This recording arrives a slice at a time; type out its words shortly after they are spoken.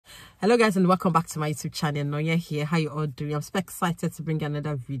Hello guys, and welcome back to my YouTube channel. Nonya here. How you all doing? I'm so excited to bring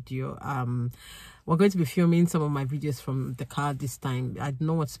another video. We're going to be filming some of my videos from the car this time. I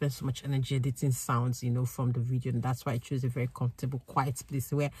don't want to spend so much energy editing sounds, from the video, and that's why I chose a very comfortable, quiet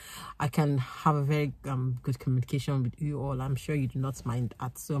place where I can have a very good communication with you all. I'm sure you do not mind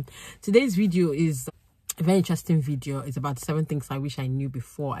that. So today's video is a very interesting video. It's about 7 things I wish I knew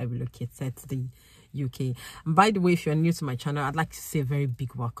before I relocated to the UK. And by the way, if you're new to my channel, I'd like to say a very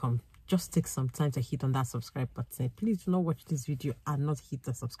big welcome. Just take some time to hit on that subscribe button. Please do not watch this video and not hit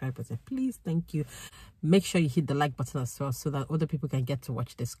the subscribe button. Please, thank you. Make sure you hit the like button as well so that other people can get to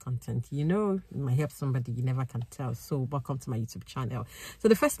watch this content. It might help somebody, you never can tell. So welcome to my YouTube channel. So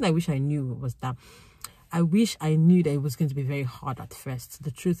the first thing I wish I knew was that I wish I knew that it was going to be very hard at first.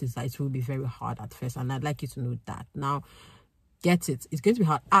 The truth is that it will be very hard at first, and I'd like you to know that. Now, get it, it's going to be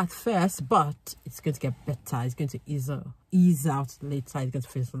hard at first, but it's going to get better. It's going to ease out later. It's going to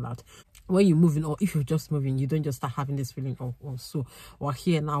fizzle out. When you're moving, or if you're just moving, you don't just start having this feeling of, oh, so we're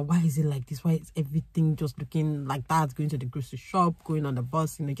here now, why is it like this? Why is everything just looking like that? Going to the grocery shop, going on the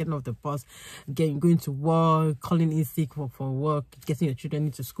bus, getting off the bus, going to work, calling in sick for work, getting your children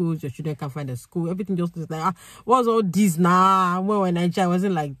into school, your children can't find a school, everything just looks like, what's all this now? When we're in Nigeria, I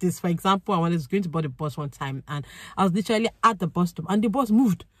wasn't like this. For example, I was going to board the bus one time, and I was literally at the bus stop, and the bus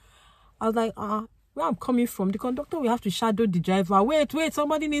moved. I was like, where I'm coming from, the conductor will have to shadow the driver. Wait,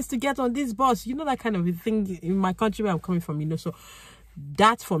 somebody needs to get on this bus. That kind of a thing in my country where I'm coming from, So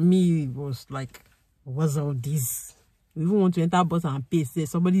that for me was like, what's all this? We even want to enter a bus and pay, say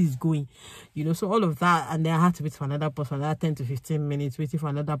somebody is going, so all of that. And then I had to wait for another bus for another 10 to 15 minutes, waiting for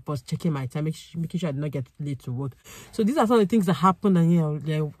another bus, checking my time, making sure I did not get late to work. So these are some of the things that happen,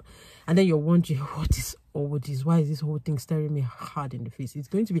 and and then you're wondering, what is all this? Why is this whole thing staring me hard in the face? It's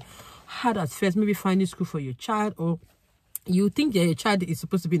going to be hard at first, maybe finding school for your child, or you think your child is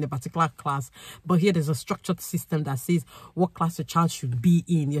supposed to be in a particular class, but here there's a structured system that says what class your child should be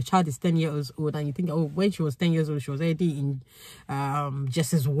in. Your child is 10 years old, and you think, oh, when she was 10 years old, she was already in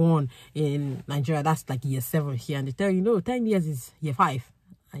JSS 1 in Nigeria. That's like year 7 here, and they tell you, no, 10 years is year 5.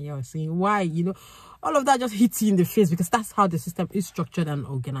 And you're saying, why? All of that just hits you in the face, because that's how the system is structured and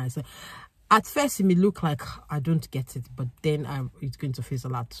organized. So at first, it may look like I don't get it, but then it's going to face a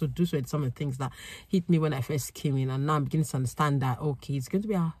lot. So those were some of the things that hit me when I first came in, and now I'm beginning to understand that, okay, it's going to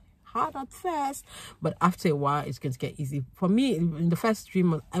be hard at first, but after a while, it's going to get easy. For me, in the first 3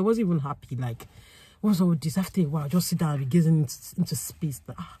 months, I wasn't even happy. Like, what's all this? After a while, just sit down and be gazing into space.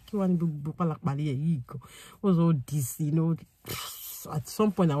 What's all this? At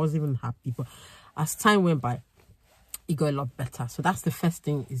some point, I wasn't even happy, but as time went by, it got a lot better. So that's the first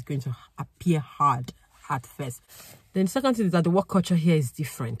thing, is going to appear hard at first. Then the second thing is that the work culture here is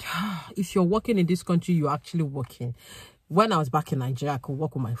different. If you're working in this country, you're actually working. When I was back in Nigeria, I could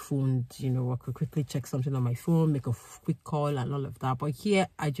work on my phone, I could quickly check something on my phone, make a quick call and all of that. But here,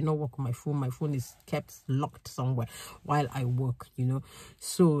 I do not work on my phone. My phone is kept locked somewhere while I work,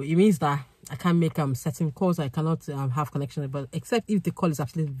 So it means that I can't make certain calls. I cannot have connection, but except if the call is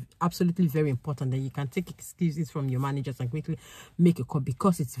absolutely very important, then you can take excuses from your managers and quickly make a call,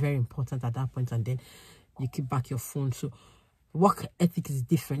 because it's very important at that point, and then you keep back your phone. So work ethic is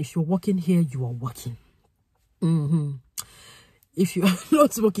different. If you're working here, you are working. If you are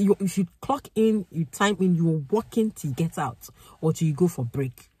not working, if you clock in, you time in, you are working till you get out, or till you go for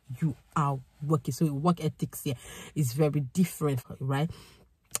break, you are working. So work ethics here is very different, right?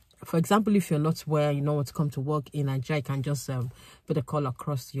 For example, if you're not where you know want to come to work in Nigeria, you can just put a call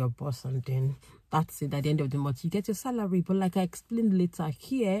across to your boss, and then that's it. At the end of the month, you get your salary. But like I explained later,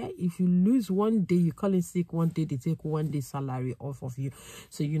 here, if you lose one day, you call in sick one day, they take 1 day salary off of you.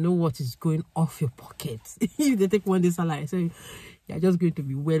 So you know what is going off your pocket if they take 1 day salary. So you're just going to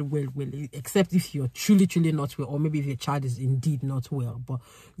be well, except if you're truly not well, or maybe if your child is indeed not well. But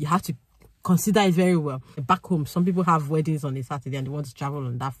you have to consider it very well. Back home, some people have weddings on a Saturday and they want to travel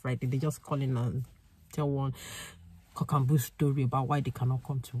on that Friday. They just call in and tell one cock and bull story about why they cannot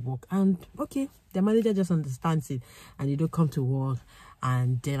come to work, and okay, the manager just understands it, and you don't come to work,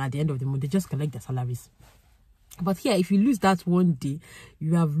 and then at the end of the month they just collect their salaries. But here, if you lose that 1 day,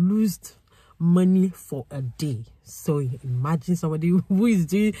 you have lost money for a day. So imagine somebody who is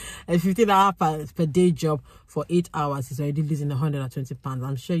doing a 15-hour per day job for 8 hours is already losing 120 pounds.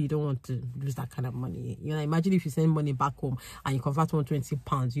 I'm sure you don't want to lose that kind of money. Imagine if you send money back home and you convert 120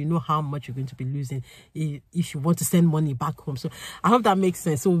 pounds, you know how much you're going to be losing if you want to send money back home. So I hope that makes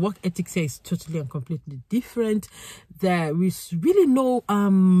sense. So work ethics here is totally and completely different. There is really no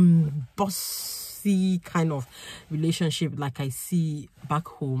boss kind of relationship like I see back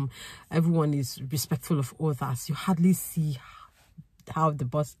home. Everyone is respectful of others. You hardly see how the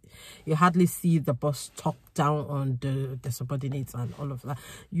bus, you hardly see the bus talk down on the subordinates and all of that.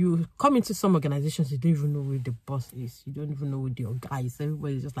 You come into some organizations, you don't even know where the boss is. You don't even know who the guy is.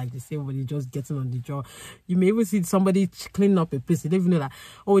 Everybody's just like the same, everybody just getting on the job. You may even see somebody cleaning up a place. You don't even know that,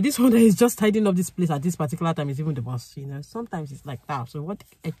 oh, this one is just tidying up this place at this particular time is even the boss. You know, sometimes it's like that. So what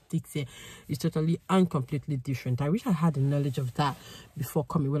ethics here is totally and completely different. I wish I had the knowledge of that before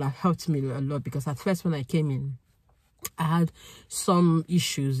coming. Well, it helped me a lot, because at first when I came in, I had some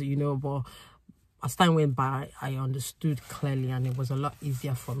issues, you know, but as time went by, I understood clearly and it was a lot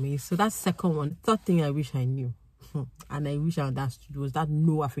easier for me. So that's second one. Third thing I wish I knew and I wish I understood was that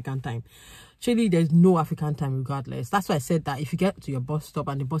no African time. Actually, there's no African time regardless. That's why I said that if you get to your bus stop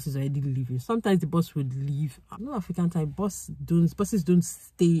and the bus is already leaving, sometimes the bus would leave. No African time. Buses don't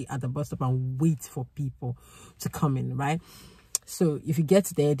stay at the bus stop and wait for people to come in, right? So if you get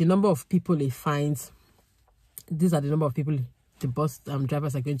there, the number of people it finds, these are the number of people the bus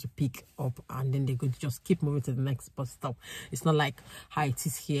drivers are going to pick up, and then they're going to just keep moving to the next bus stop. It's not like how it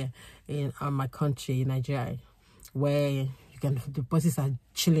is here in my country, in Nigeria, where the buses are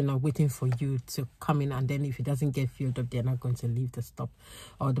chilling and waiting for you to come in, and then if it doesn't get filled up, they're not going to leave the stop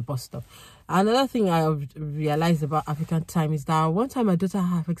or the bus stop. Another thing I realized about African time is that one time my daughter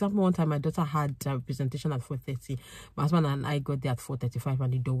had a presentation at 4:30. My husband and I got there at 4:35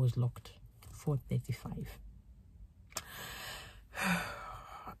 and the door was locked. 4:35.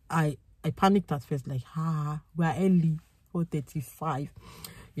 I panicked at first, like, we're early, 4:35,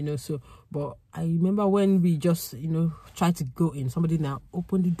 you know. So but I remember when we just, you know, tried to go in, somebody now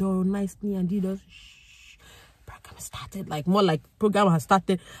opened the door nicely and did us program started, like more like program has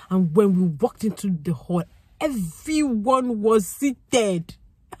started. And when we walked into the hall, everyone was seated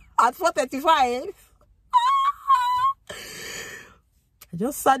at 4:35. I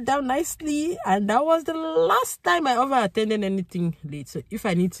just sat down nicely, and that was the last time I ever attended anything late. So if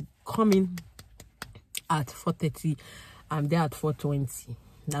I need to come in at 4:30, I'm there at 4:20.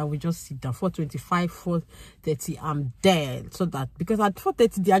 Now we just sit down. 4:25, 4:30, I'm there. So that, because at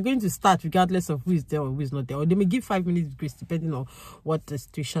 4:30 they are going to start regardless of who is there or who is not there, or they may give 5 minutes grace depending on what the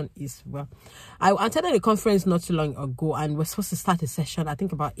situation is. Well, I attended a conference not too long ago, and we're supposed to start a session, I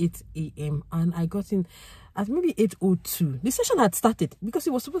think about 8 a.m. and I got in at maybe 8:02. The session had started because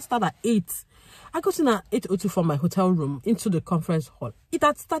it was supposed to start at 8. I got in at 8:02 from my hotel room into the conference hall. It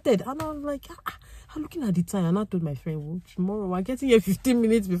had started, and I was like, I'm looking at the time, and I told my friend, well, tomorrow we're getting here 15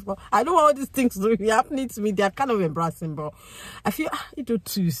 minutes before. I know all these things to be happening to me. They are kind of embarrassing, but I feel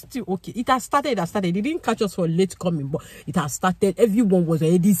 8:02 is still okay. It has started. They didn't catch us for late coming, but it has started. Everyone was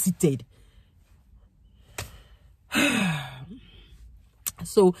already seated.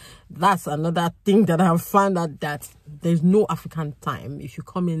 So that's another thing that I have found out, that there's no African time. If you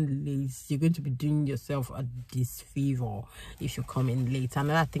come in late, you're going to be doing yourself a disfavor if you come in late.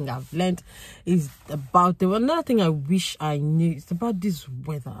 Another thing I've learned is about another thing I wish I knew. It's about this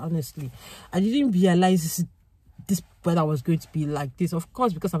weather. Honestly, I didn't realize this weather was going to be like this. Of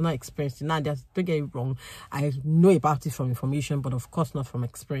course, because I'm not experienced now. Don't get it wrong, I know about it from information, but of course not from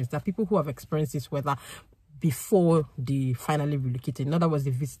experience. There are people who have experienced this weather before they finally relocated. In other words, they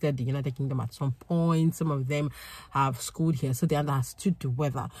visited the United Kingdom at some point. Some of them have schooled here, so they understood the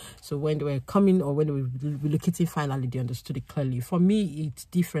weather. So when they were coming, or when they were relocating finally, they understood it clearly. For me, it's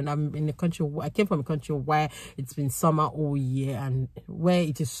different. I'm in a country, I came from a country where it's been summer all year, and where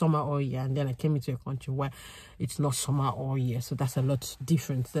it is summer all year, and then I came into a country where it's not summer all year. So that's a lot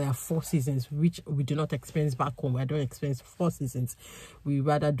different. There are 4 seasons, which we do not experience back home. I don't experience 4 seasons. We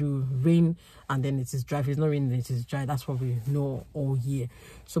rather do rain, and then it is dry. If it's not raining, it is dry. That's what we know all year.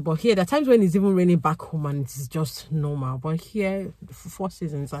 So, but here, there are times when it's even raining back home and it's just normal. But here, 4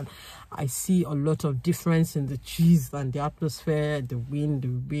 seasons, and I see a lot of difference in the trees and the atmosphere, the wind, the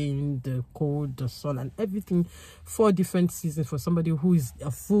rain, the cold, the sun, and everything. 4 different seasons for somebody who is a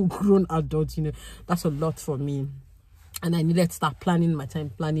full-grown adult. You know, that's a lot for me. And I needed to start planning my time,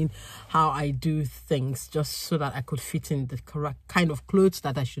 planning how I do things, just so that I could fit in the correct kind of clothes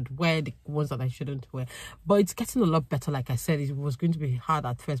that I should wear, the ones that I shouldn't wear. But it's getting a lot better. Like I said, it was going to be hard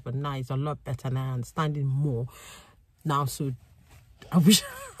at first, but now it's a lot better, and I understand it more now. So I wish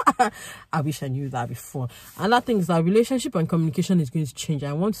I knew that before. Another thing is that relationship and communication is going to change.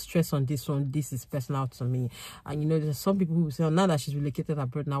 I want to stress on this one. This is personal to me. And you know, there's some people who say, oh, now that she's relocated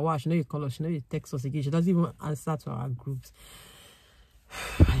abroad, now wow, she know you call us, she know you text us again. She doesn't even answer to our groups.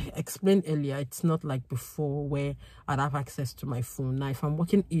 I explained earlier, it's not like before where I'd have access to my phone. Now, if I'm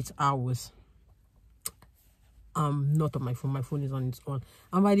working 8 hours, I'm not on my phone is on its own,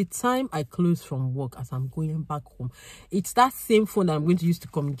 and by the time I close from work, as I'm going back home, it's that same phone that I'm going to use to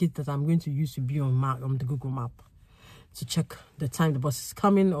communicate that I'm going to use to be on the Google map. to check the time the bus is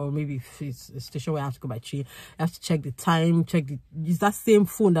coming, or maybe if it's a station where I have to go by train, I have to check the time, it's that same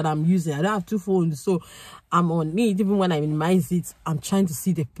phone that I'm using. I don't have two phones, so I'm on it. Even when I minimize it, I'm trying to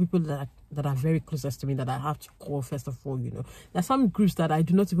see the people that are very closest to me that I have to call first of all. There's some groups that I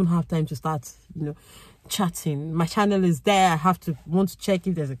do not even have time to start chatting. My channel is there. I have to want to check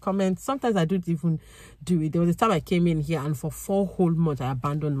if there's a comment. Sometimes I don't even do it. There was a time I came in here and for 4 whole months I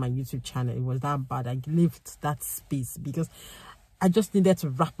abandoned my YouTube channel. It was that bad. I left that space because I just needed to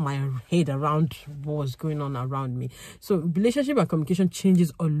wrap my head around what was going on around me. So relationship and communication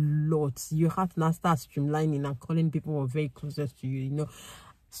changes a lot. You have to now start streamlining and calling people who are very closest to you.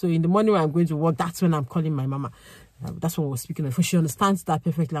 So in the morning when I'm going to work, that's when I'm calling my mama. That's what we're speaking of. She understands that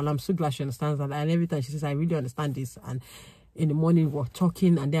perfectly, and I'm so glad she understands that. And every time she says, I really understand this. And in the morning we're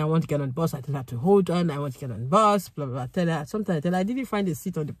talking, and then I want to get on the bus. I tell her to hold on. I want to get on the bus. Blah blah blah. Tell her sometimes. I tell her I didn't find a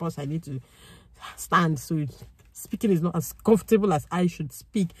seat on the bus. I need to stand. So speaking is not as comfortable as I should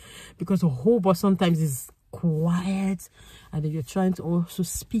speak, because the whole bus sometimes is quiet, and then you're trying to also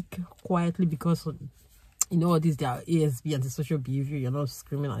speak quietly because all these, they are ASB, antisocial behavior. You're not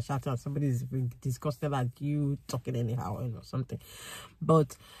screaming and shouting at somebody is disgusted at you talking anyhow or something.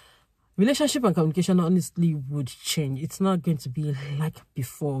 But relationship and communication honestly would change. It's not going to be like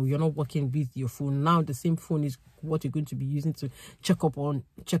before. You're not working with your phone. Now the same phone is what you're going to be using to check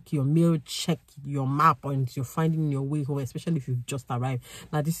your mail, check your map, and you're finding your way home, especially if you've just arrived.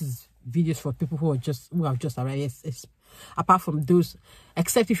 Now this is videos for people who have just arrived. Yes, apart from those,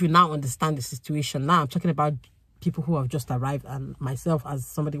 except if you now understand the situation. Now I'm talking about people who have just arrived, and myself as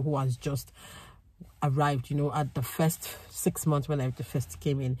somebody who has just arrived. At the first 6 months when I first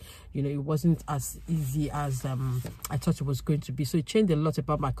came in, it wasn't as easy as I thought it was going to be. So it changed a lot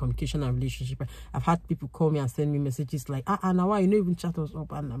about my communication and relationship. I've had people call me and send me messages like, now why you don't even chat us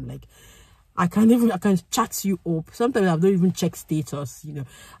up? And I'm like, I can chat you up. Sometimes I don't even check status.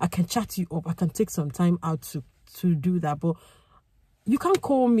 I can chat you up. I can take some time out to do that, but you can't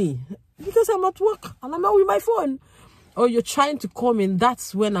call me because I'm at work and I'm not with my phone. Or you're trying to call me, and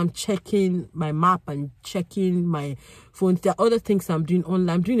that's when I'm checking my map and checking my phone. There are other things I'm doing online.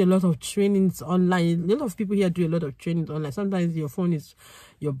 I'm doing a lot of trainings online. A lot of people here do a lot of trainings online. Sometimes your phone is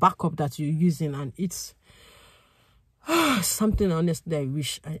your backup that you're using, and it's something honestly I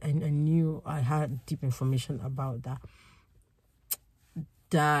wish I knew I had deep information about that.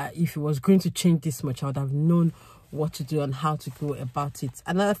 That if it was going to change this much, I would have known what to do and how to go about it.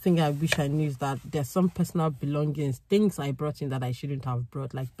 Another thing I wish I knew is that there's some personal belongings, things I brought in that I shouldn't have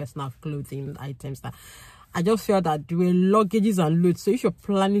brought, like personal clothing items that I just feel that there were luggages and loads. So if you're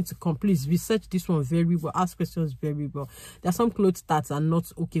planning to come, please research this one very well, ask questions very well. There are some clothes that are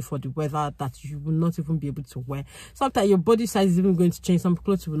not okay for the weather that you will not even be able to wear. Sometimes your body size is even going to change. Some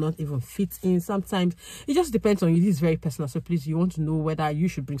clothes will not even fit in. Sometimes it just depends on you. This is very personal. So please, you want to know whether you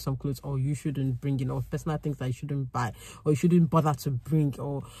should bring some clothes or you shouldn't bring in, or personal things that you shouldn't buy or you shouldn't bother to bring,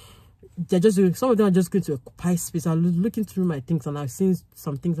 or they're just doing, some of them are just going to occupy space. I'm looking through my things and I've seen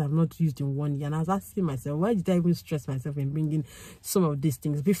some things I've not used in 1 year, and I was asking myself, why did I even stress myself in bringing some of these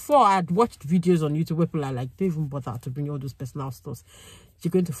things? Before, I'd watched videos on YouTube where people are like, don't even bother to bring all those personal stuff.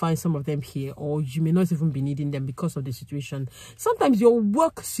 You're going to find some of them here, or you may not even be needing them because of the situation. Sometimes your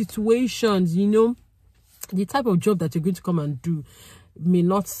work situations, the type of job that you're going to come and do may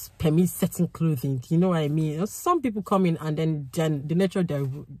not permit certain clothing. You know what I mean? Some people come in and then the nature of their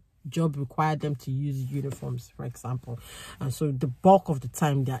job required them to use uniforms, for example, and so the bulk of the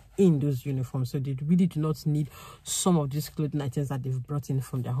time they're in those uniforms, so they really do not need some of these clothing items that they've brought in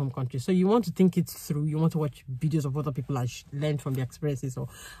from their home country. So you want to think it through. You want to watch videos of other people and learn from their experiences, or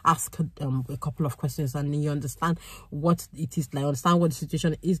ask a couple of questions, and you understand what it is like, understand what the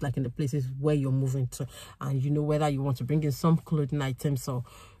situation is like in the places where you're moving to, and whether you want to bring in some clothing items, or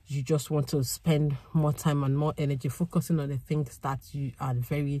you just want to spend more time and more energy focusing on the things that you are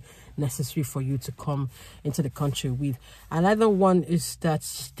very necessary for you to come into the country with. Another one is that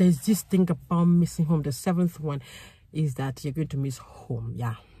there's this thing about missing home. The 7th one is that you're going to miss home.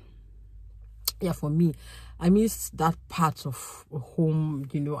 Yeah, for me, I miss that part of home.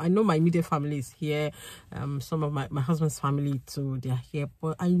 I know my immediate family is here. Some of my husband's family too, they are here.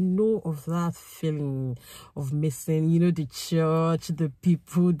 But I know of that feeling of missing, the church, the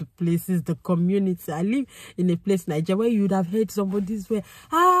people, the places, the community. I live in a place, Nigeria, where you would have heard somebody say,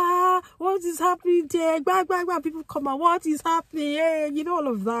 what is happening there? People come out, what is happening? Hey, all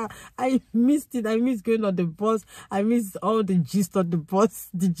of that. I missed it. I miss going on the bus. I miss all the gist of the bus,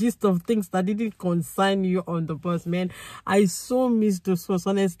 the gist of things that didn't concern you on the bus, man. I so missed those ones.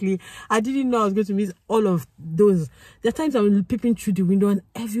 Honestly, I didn't know I was going to miss all of those. There are times I'm peeping through the window and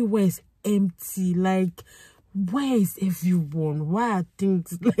everywhere is empty. Like, where is everyone? Why are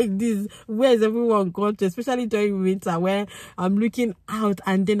things like this? Where is everyone gone to? Especially during winter, where I'm looking out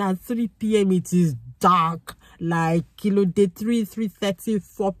and then at 3 p.m. it is dark. Like, you know, day 3:30,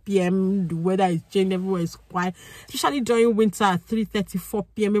 4 p.m. the weather is changing, everywhere is quiet. Especially during winter at 3:30, 4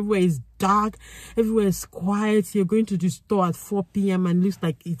 p.m. everywhere is dark, everywhere is quiet. You're going to the store at 4 p.m. and it looks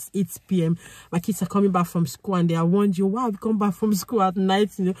like it's 8 p.m. My kids are coming back from school and they are wondering, why have we come back from school at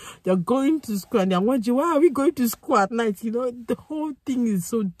night? You know, they're going to school and they're wondering, why are we going to school at night? You know, the whole thing is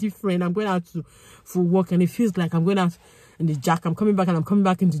so different. I'm going out for work and it feels like I'm going out in the dark. I'm coming back and I'm coming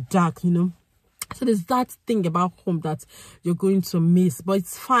back in the dark, you know. So there's that thing about home that you're going to miss, but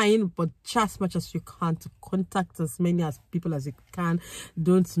it's fine. But try as much as you can to contact as many as people as you can.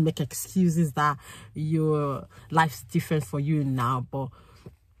 Don't make excuses that your life's different for you now. But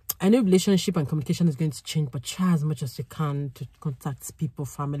I know relationship and communication is going to change, but try as much as you can to contact people,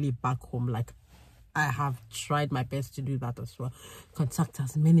 family back home. Like I have tried my best to do that as well. Contact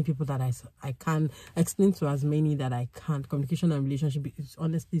as many people that I can, explain to as many that I can. Communication and relationship is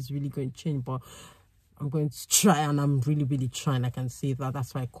honestly is really going to change, but I'm going to try, and I'm really trying. I can say that.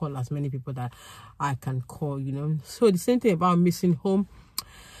 That's why I call as many people that I can call, you know. So the same thing about missing home.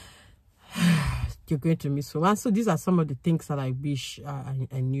 You're going to miss home. And so these are some of the things that I wish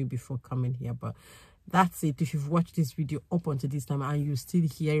I knew before coming here, but that's it. If you've watched this video up until this time and you're still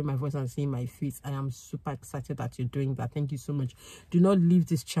hearing my voice and seeing my face, I am super excited that you're doing that. Thank you so much. Do not leave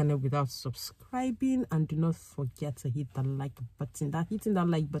this channel without subscribing, and do not forget to hit the like button. Hitting that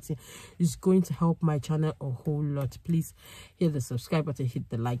like button is going to help my channel a whole lot. Please hit the subscribe button, hit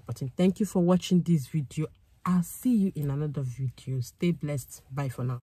the like button. Thank you for watching this video. I'll see you in another video. Stay blessed. Bye for now.